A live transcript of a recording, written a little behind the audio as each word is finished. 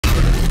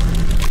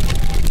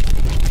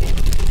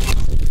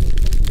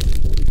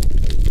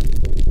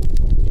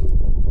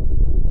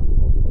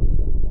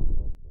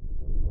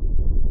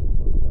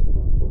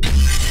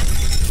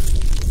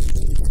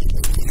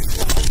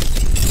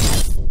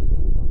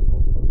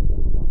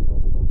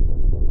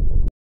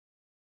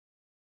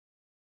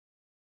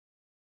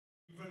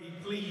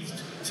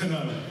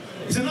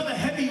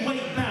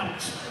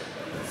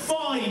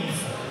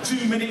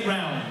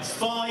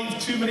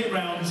2-minute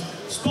rounds,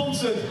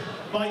 sponsored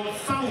by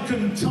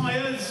Falcon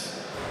Tyres.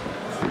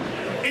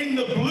 In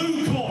the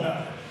blue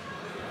corner,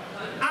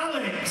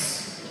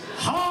 Alex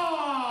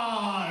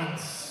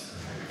Hards.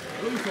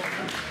 Blue corner.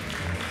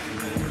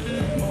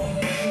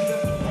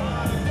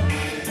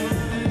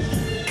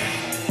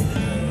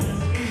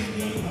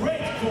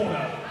 Red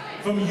corner,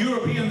 from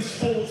European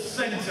Sports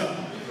Centre,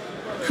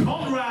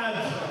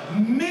 Kunrad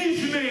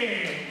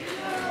Niznik.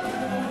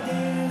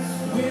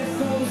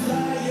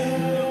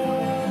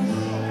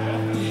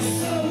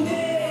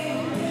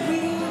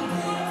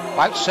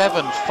 About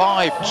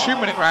 7-5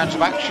 2-minute rounds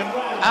of action.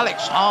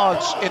 Alex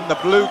Hards in the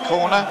blue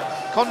corner,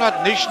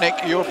 Kunrad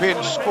Niznik,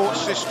 European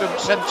Sports System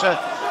Centre,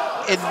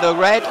 in the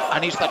red,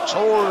 and he's the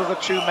taller of the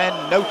two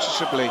men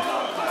noticeably.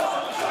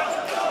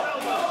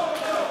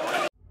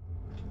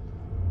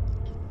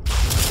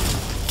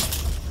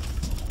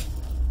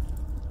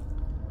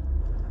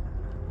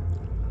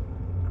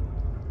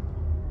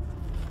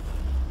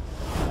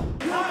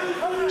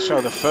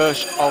 So the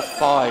first of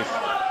 5,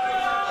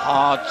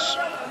 Hards,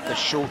 the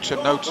shorter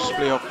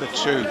noticeably of the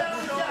two.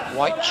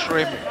 White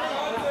trim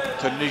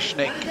to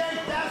Niznik,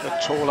 the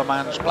taller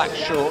man's black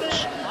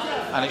shorts,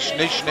 and it's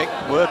Niznik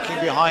working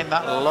behind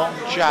that long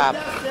jab.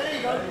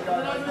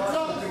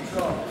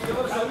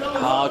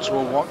 Hards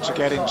will want to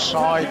get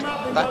inside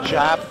that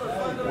jab,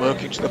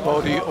 working to the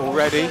body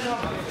already.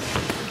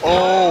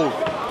 Oh,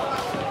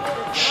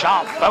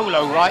 sharp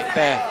bolo right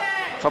there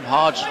from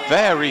Hards,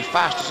 very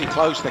fast as he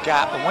closed the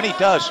gap, and when he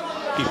does,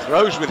 he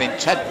throws with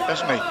intent,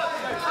 doesn't he?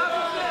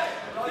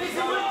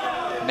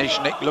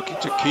 Niznik looking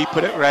to keep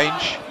it at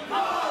range.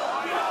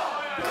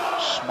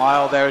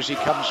 Smile there as he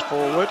comes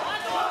forward.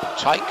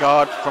 Tight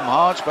guard from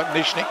Hards, but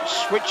Niznik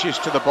switches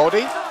to the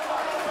body.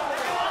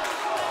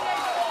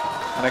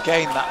 And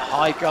again, that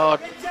high guard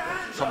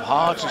from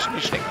Hards as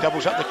Niznik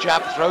doubles up the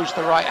jab, throws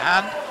the right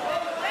hand.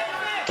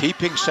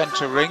 Keeping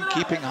centre ring,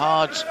 keeping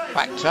Hards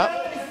backed up.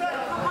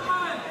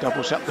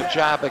 Doubles up the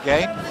jab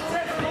again.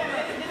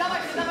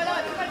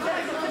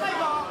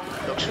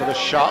 Looks for the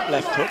sharp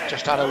left hook,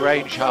 just out of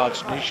range,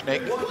 Hards.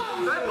 Niznik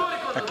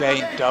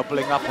again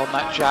doubling up on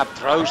that jab,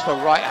 throws the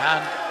right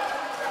hand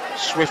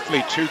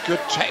swiftly. Two good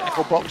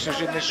technical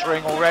boxers in this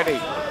ring already.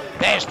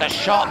 There's the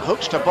sharp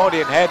hooks to body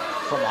and head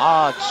from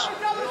Hards.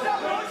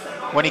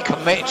 When he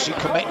commits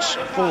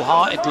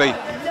full-heartedly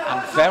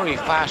and very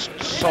fast,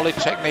 solid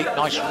technique.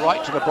 Nice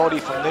right to the body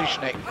from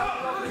Niznik.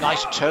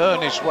 Nice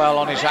turn as well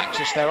on his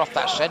axis there off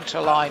that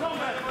centre line.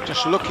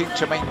 Just looking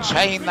to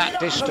maintain that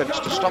distance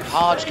to stop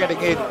Hards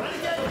getting in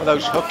for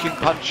those hooking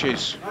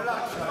punches.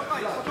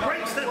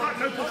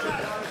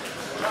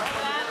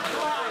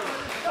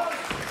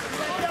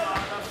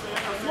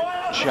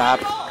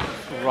 Jab,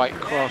 right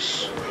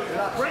cross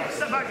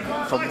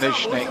from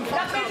Niznik.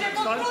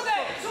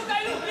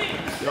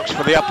 Looks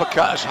for the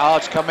uppercut as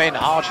Hards come in.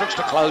 Hards looks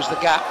to close the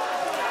gap.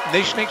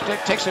 Niznik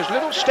takes those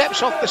little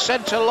steps off the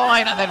centre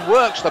line and then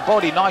works the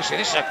body nicely.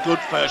 This is a good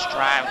first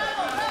round.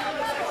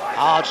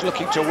 Hards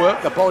looking to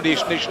work the body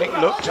as Niznik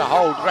looked to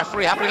hold.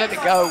 Referee happy to let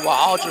it go while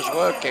Hards was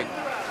working.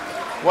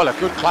 Well, a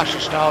good clash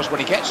of styles. When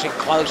he gets in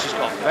close, he's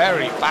got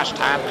very fast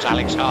hands,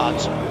 Alex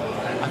Hards,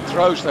 and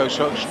throws those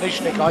hooks.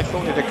 Niznik, I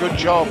thought, did a good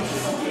job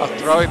of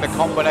throwing the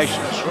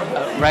combinations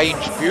at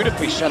range.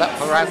 Beautifully set up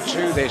for round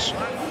 2 this.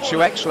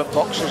 Two excellent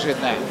boxers in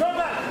there.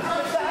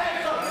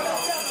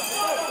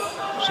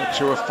 So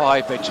 2 of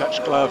 5, they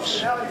touch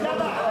gloves.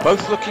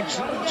 Both looking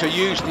to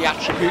use the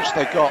attributes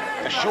they got.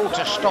 The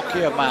shorter,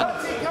 stockier man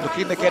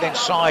looking to get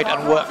inside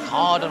and work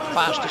hard and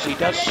fast as he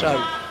does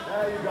so.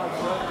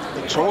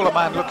 The taller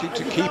man looking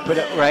to keep it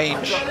at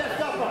range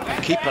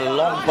and keep a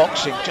long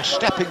boxing, just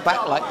stepping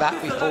back like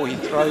that before he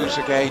throws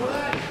again.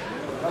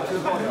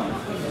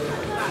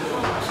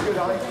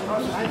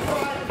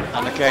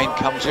 And again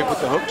comes in with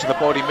the hook to the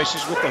body,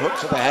 misses with the hook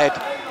to the head.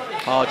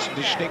 Hards,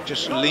 Niznik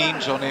just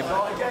leans on him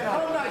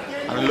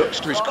and looks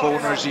to his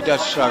corner as he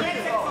does so.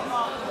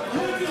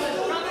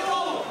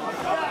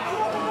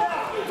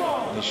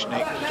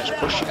 Niznik just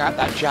pushing out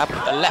that jab,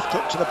 the left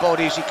hook to the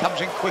body as he comes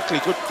in quickly.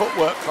 Good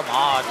footwork from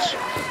Hards.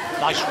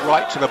 Nice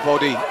right to the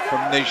body from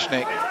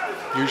Niznik.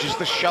 Uses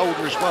the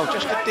shoulder as well,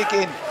 just to dig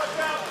in.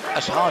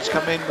 As Hards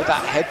come in with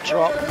that head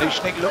drop,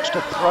 Niznik looks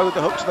to throw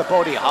the hook to the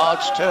body.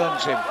 Hards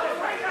turns him.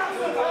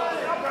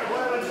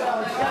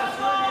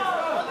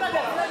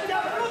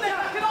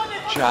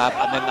 Jab,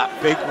 and then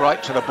that big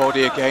right to the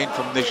body again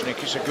from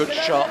Niznik. It's a good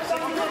shot,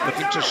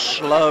 looking to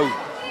slow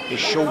his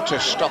shorter,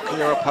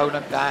 stockier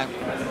opponent down.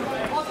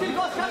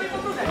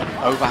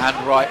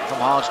 Overhand right from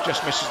Hards,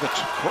 just misses the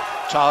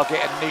target,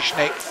 and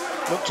Niznik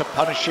look to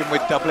punish him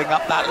with doubling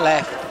up that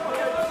left.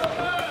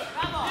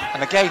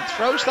 And again,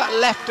 throws that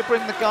left to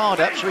bring the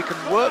guard up so he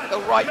can work the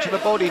right to the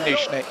body,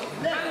 Niznik.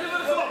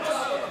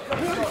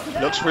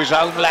 Looks for his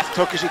own left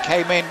hook as he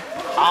came in,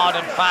 hard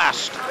and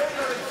fast.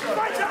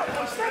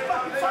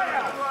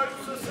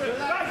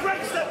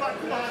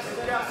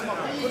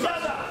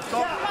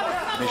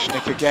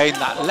 Niznik again,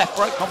 that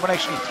left-right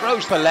combination. He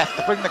throws the left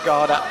to bring the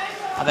guard up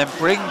and then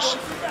brings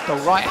the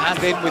right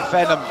hand in with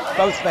venom.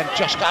 Both men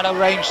just out of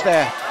range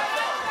there.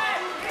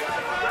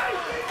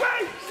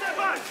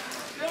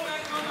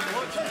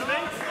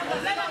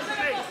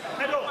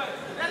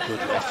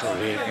 Good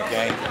refereeing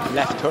again.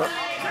 Left hook.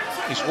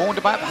 He's warned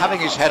about having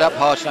his head up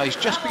hard now. He's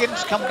just beginning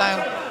to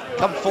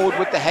come forward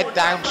with the head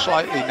down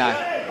slightly now.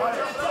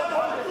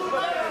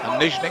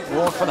 And Niznik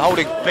warned for the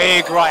holding.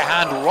 Big right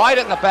hand right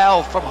at the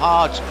bell from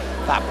Hards.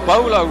 That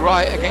bolo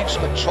right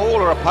against the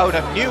taller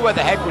opponent. Knew where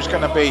the head was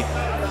going to be.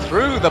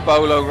 Threw the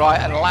bolo right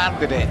and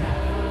landed it.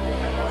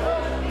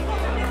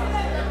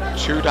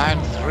 2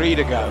 down, 3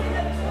 to go.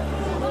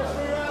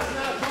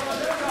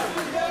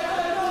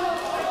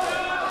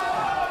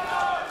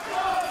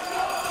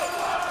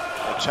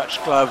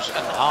 Touch gloves,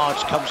 and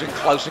Hards comes in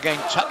close again,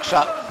 tucks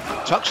up,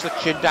 tucks the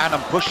chin down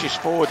and pushes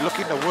forward,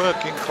 looking to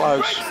work in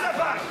close.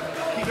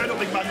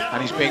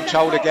 And he's being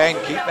told again,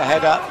 keep the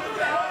head up.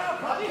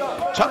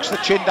 Tucks the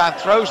chin down,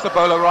 throws the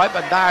bowler right,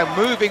 but now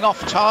moving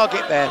off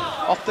target there,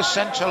 off the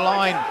centre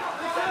line,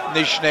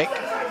 Niznik.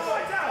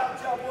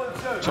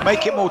 To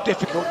make it more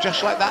difficult,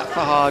 just like that for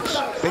Hards.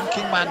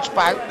 Thinking man's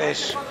bout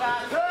this.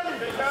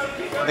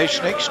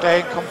 Niznik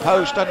staying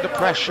composed under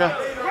pressure.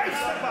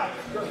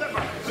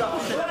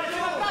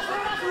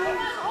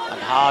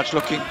 Hards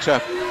looking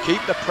to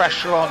keep the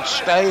pressure on,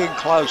 staying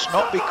close,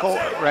 not be caught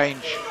at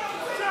range.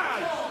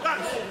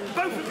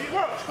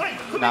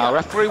 Now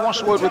referee wants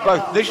to word with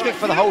both. Niznik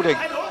for the holding,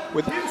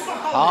 with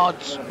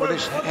Hards with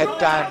his head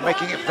down,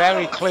 making it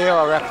very clear,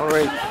 our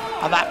referee.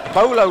 And that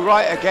bolo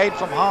right again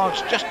from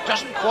Hards just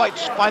doesn't quite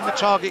find the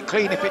target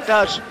clean. If it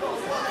does,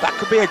 that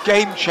could be a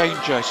game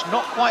changer. It's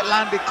not quite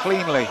landed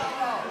cleanly.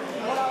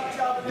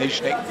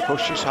 Niznik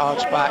pushes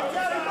Hards back.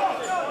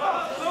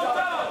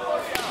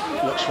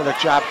 Looks for the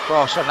jab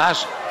cross, and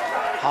as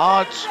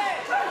Hards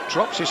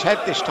drops his head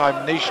this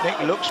time, Niznik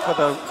looks for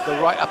the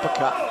right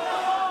uppercut.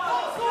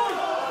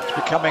 It's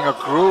becoming a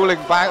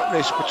grueling bout,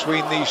 this,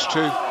 between these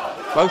two.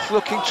 Both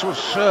looking to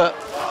assert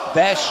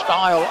their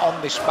style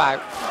on this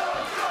bout.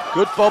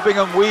 Good bobbing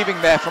and weaving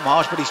there from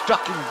Hards, but he's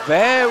ducking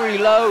very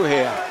low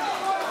here.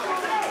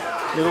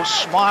 Little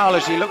smile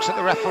as he looks at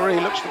the referee,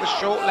 looks for the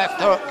short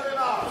left hook.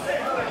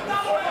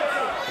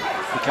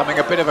 Becoming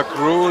a bit of a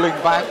grueling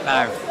bout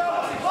now.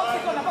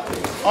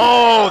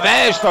 Oh,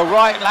 there's the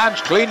right, lands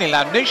cleanly.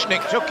 Now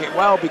Niznik took it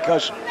well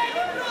because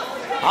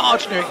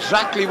Hards knew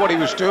exactly what he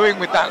was doing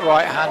with that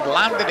right hand,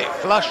 landed it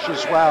flush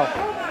as well.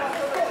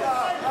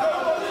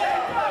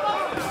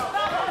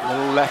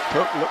 Little left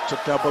hook, looked to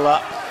double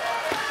up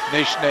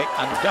Niznik,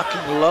 and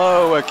ducking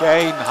low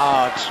again,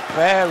 Hards,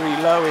 very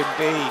low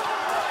indeed.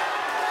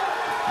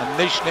 And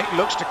Niznik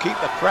looks to keep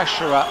the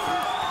pressure up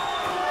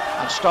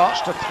and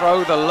starts to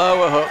throw the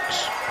lower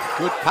hooks.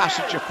 Good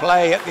passage of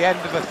play at the end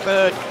of the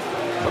third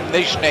from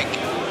Niznik,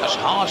 as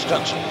Hards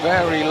ducks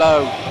very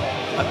low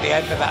at the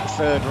end of that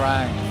third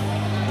round.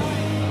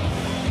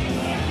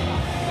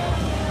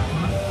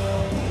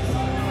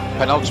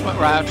 Penultimate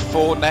round,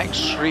 4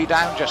 next, 3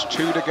 down, just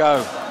 2 to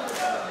go.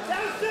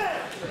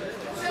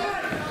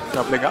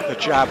 Doubling up the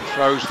jab,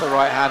 throws the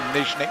right hand.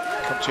 Niznik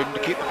continuing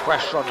to keep the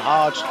pressure on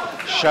Hards,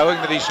 showing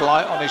that he's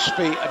light on his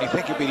feet, and you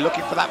think he'd be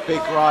looking for that big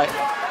right.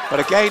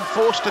 But again,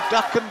 forced to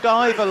duck and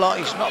dive a lot.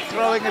 He's not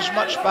throwing as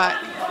much back.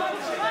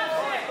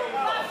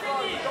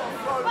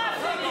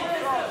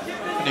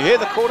 And you hear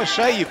the corner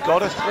say, you've got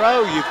to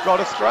throw,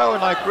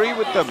 and I agree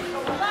with them.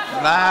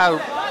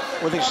 Now,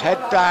 with his head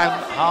down,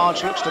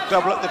 Hards looks to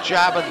double up the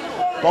jab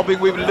and bobbing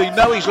with. You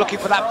know he's looking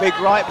for that big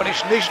right, but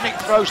it's Niznik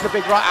throws the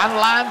big right and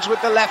lands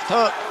with the left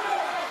hook.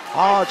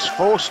 Hards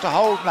forced to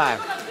hold now.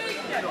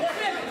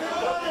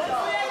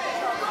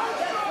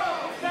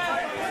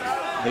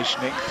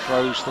 Niznik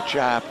throws the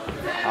jab.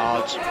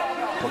 Hards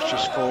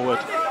pushes forward.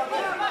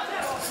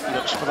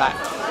 Looks for that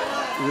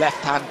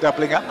left hand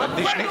doubling up, but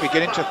Niznik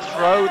beginning to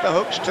throw the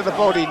hooks to the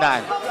body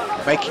now,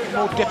 making it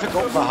more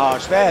difficult for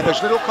Hards. There,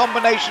 those little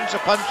combinations of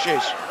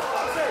punches.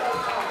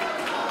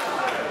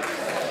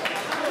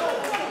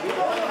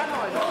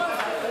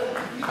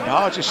 And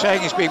Hards is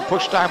saying he's being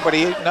pushed down, but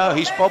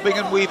he's bobbing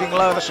and weaving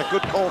low. That's a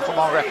good call from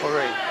our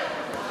referee.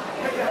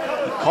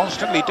 He's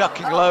constantly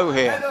ducking low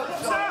here.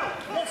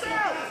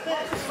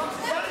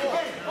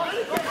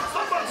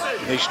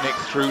 Niznik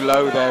threw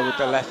low there with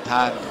the left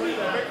hand.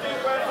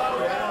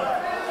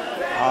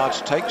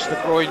 Hards takes the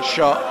groin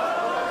shot.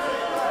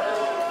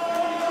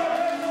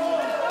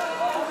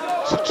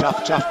 It's a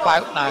tough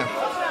bout now.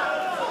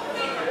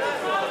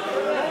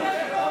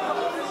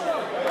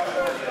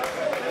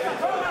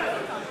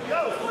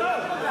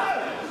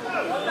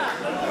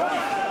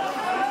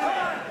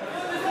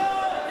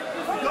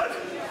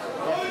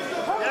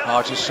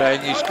 Hards is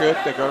saying he's good,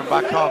 they're going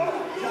back on.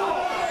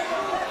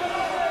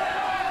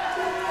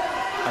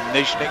 And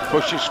Niznik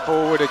pushes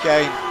forward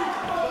again.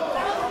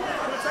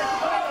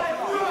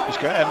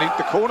 And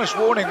the corner's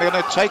warning, they're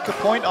going to take a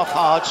point off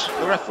Hards.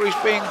 The referee's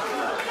being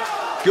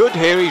good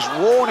here. He's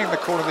warning the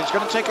corner that he's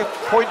going to take a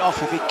point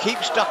off if he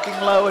keeps ducking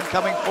low and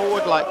coming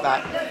forward like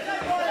that.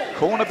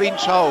 Corner being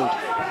told.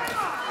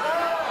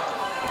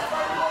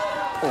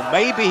 Or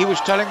maybe he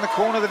was telling the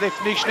corner that if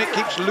Niznik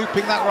keeps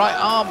looping that right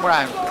arm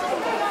round.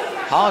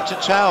 Hard to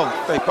tell.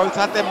 They both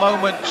had their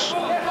moments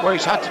where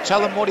he's had to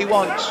tell them what he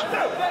wants.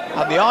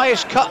 And the eye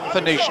is cut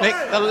for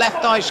Niznik. The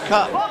left eye's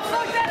cut.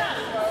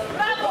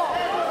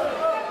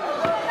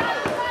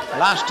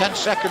 Last 10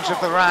 seconds of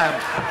the round.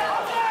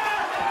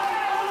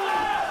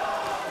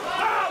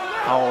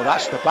 Oh,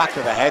 that's the back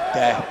of the head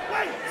there.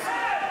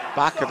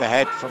 Back of the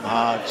head from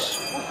Hards.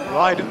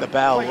 Right at the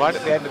bell, right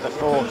at the end of the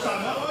fourth.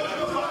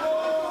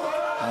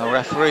 And the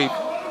referee,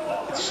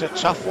 it's a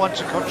tough one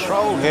to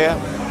control here.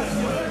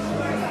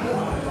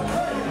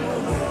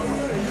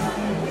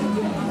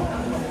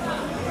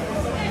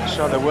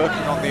 So they're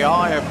working on the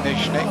eye of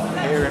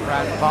Niznik here in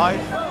round 5.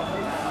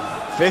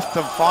 5th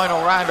and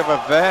final round of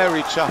a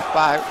very tough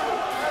bout.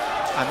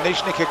 And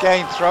Niznik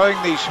again throwing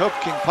these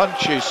hooking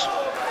punches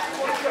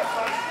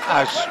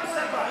as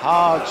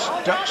Hards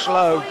ducks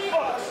low.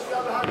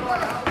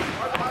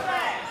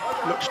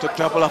 Looks to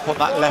double up on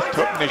that left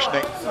hook,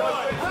 Niznik.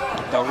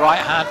 The right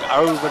hand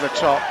over the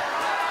top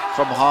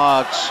from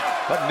Hards.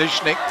 But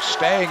Niznik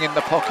staying in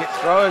the pocket,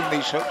 throwing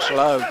these hooks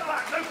low.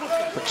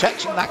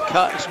 Protecting that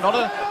cut. It's not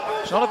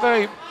a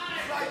very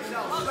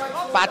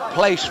bad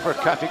place for a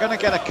cut. If you're going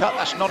to get a cut,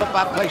 that's not a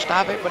bad place to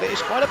have it, but it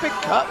is quite a big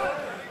cut.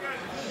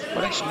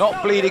 But it's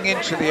not bleeding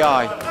into the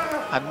eye.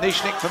 And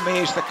Niznik, for me,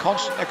 is the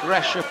constant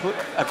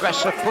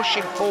aggressor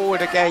pushing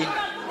forward again.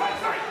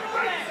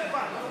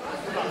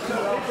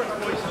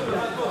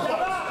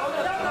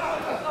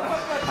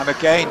 And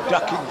again,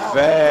 ducking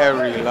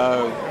very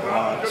low.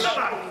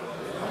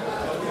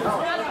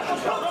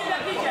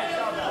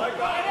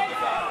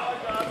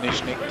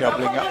 Niznik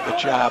doubling up the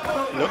jab,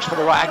 looks for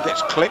the right hand,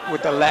 gets clipped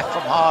with the left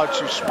from Hards,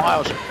 who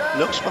smiles,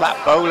 looks for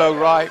that bolo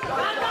right.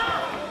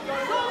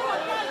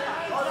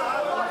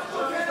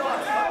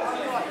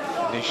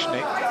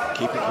 Niznik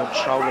keeping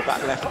control of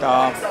that left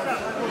arm.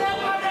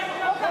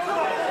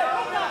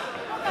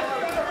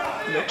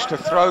 Looks to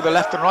throw the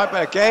left and right,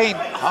 but again,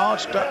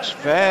 Hards ducks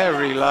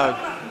very low.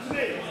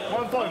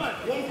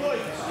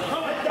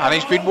 And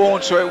he's been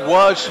warned, so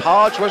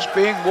Hards was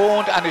being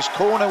warned and his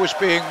corner was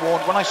being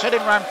warned. When I said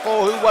in round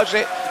 4, who was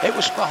it? It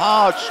was for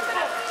Hards.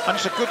 And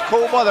it's a good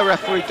call by the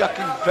referee,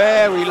 ducking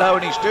very low,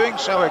 and he's doing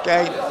so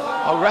again.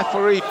 A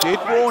referee did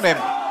warn him.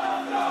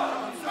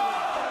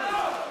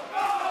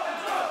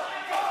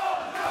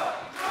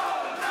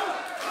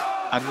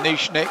 And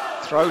Niznik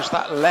throws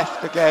that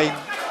left again.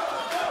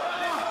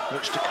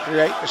 Looks to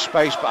create the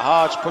space, but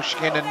Hards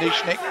pushing in, and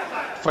Niznik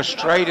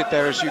frustrated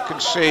there, as you can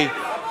see.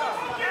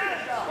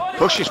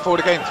 Pushes forward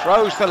again,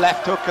 throws the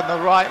left hook and the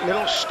right,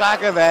 little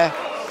stagger there.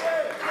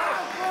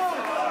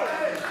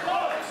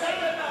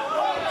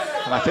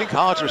 And I think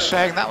Hards was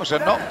saying that was a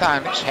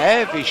knockdown. It's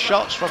heavy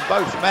shots from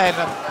both men.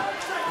 And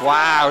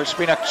wow, it's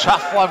been a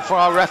tough one for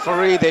our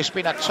referee. There's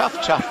been a tough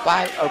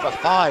bout over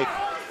 5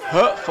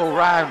 hurtful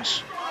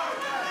rounds.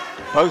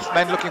 Both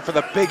men looking for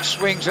the big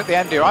swings at the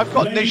end here. I've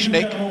got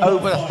Niznik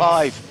over the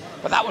 5,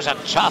 but that was a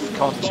tough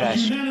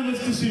contest. Unanimous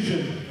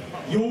decision.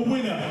 Your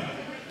winner.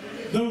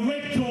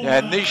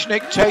 Yeah,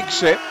 Niznik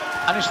takes it,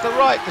 and it's the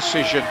right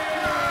decision.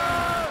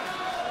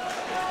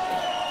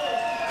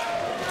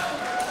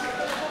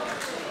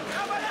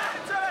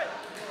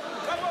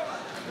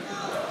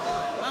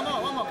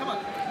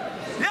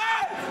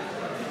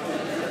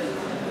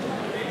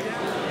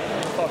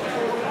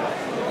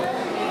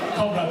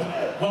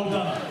 Kunrad, well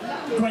done.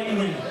 Great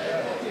win.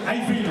 How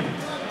you feeling?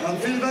 I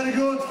feel very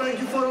good. Thank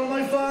you for all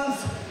my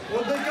fans.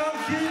 What they come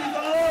here is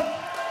a lot.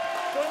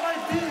 For my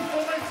team,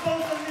 for my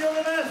sponsor, the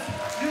OMS,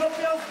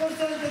 European Sports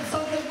Center,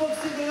 Southern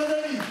Boxing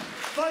Academy,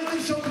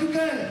 Fighting Shop UK.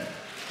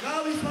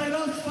 Now is my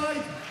last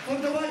fight for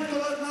the white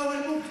collar. Now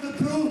I move to the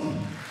pro.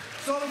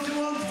 So if you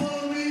want to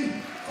follow me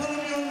on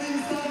the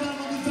Instagram,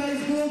 on the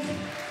Facebook.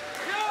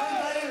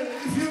 And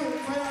if you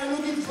are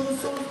looking for a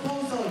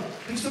sponsor,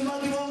 if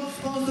somebody wants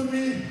to sponsor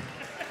me,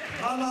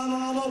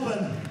 I'm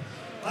open.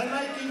 I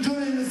might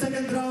injure in the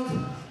second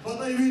round, but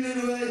I win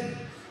anyway.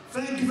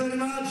 Thank you very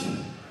much.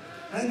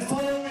 And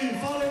follow me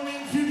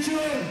in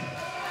future.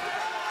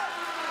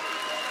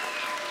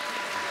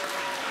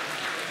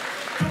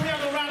 Can we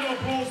have a round of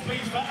applause,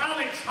 please, for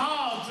Alex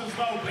Hards as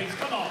well, please?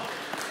 Come on.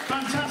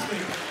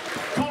 Fantastic.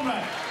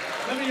 Kunrad,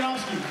 let me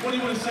ask you, what do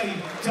you want to say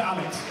to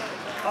Alex?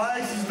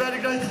 Alex is very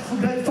great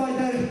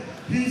fighter.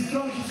 He's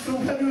strong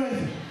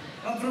heavyweight.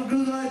 I'm from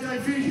Kunrad, I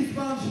feel his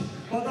punch,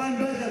 but I'm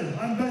better.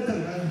 And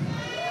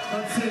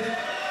that's it.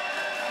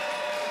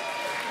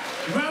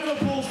 Round of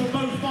applause for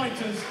both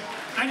fighters,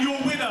 and your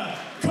winner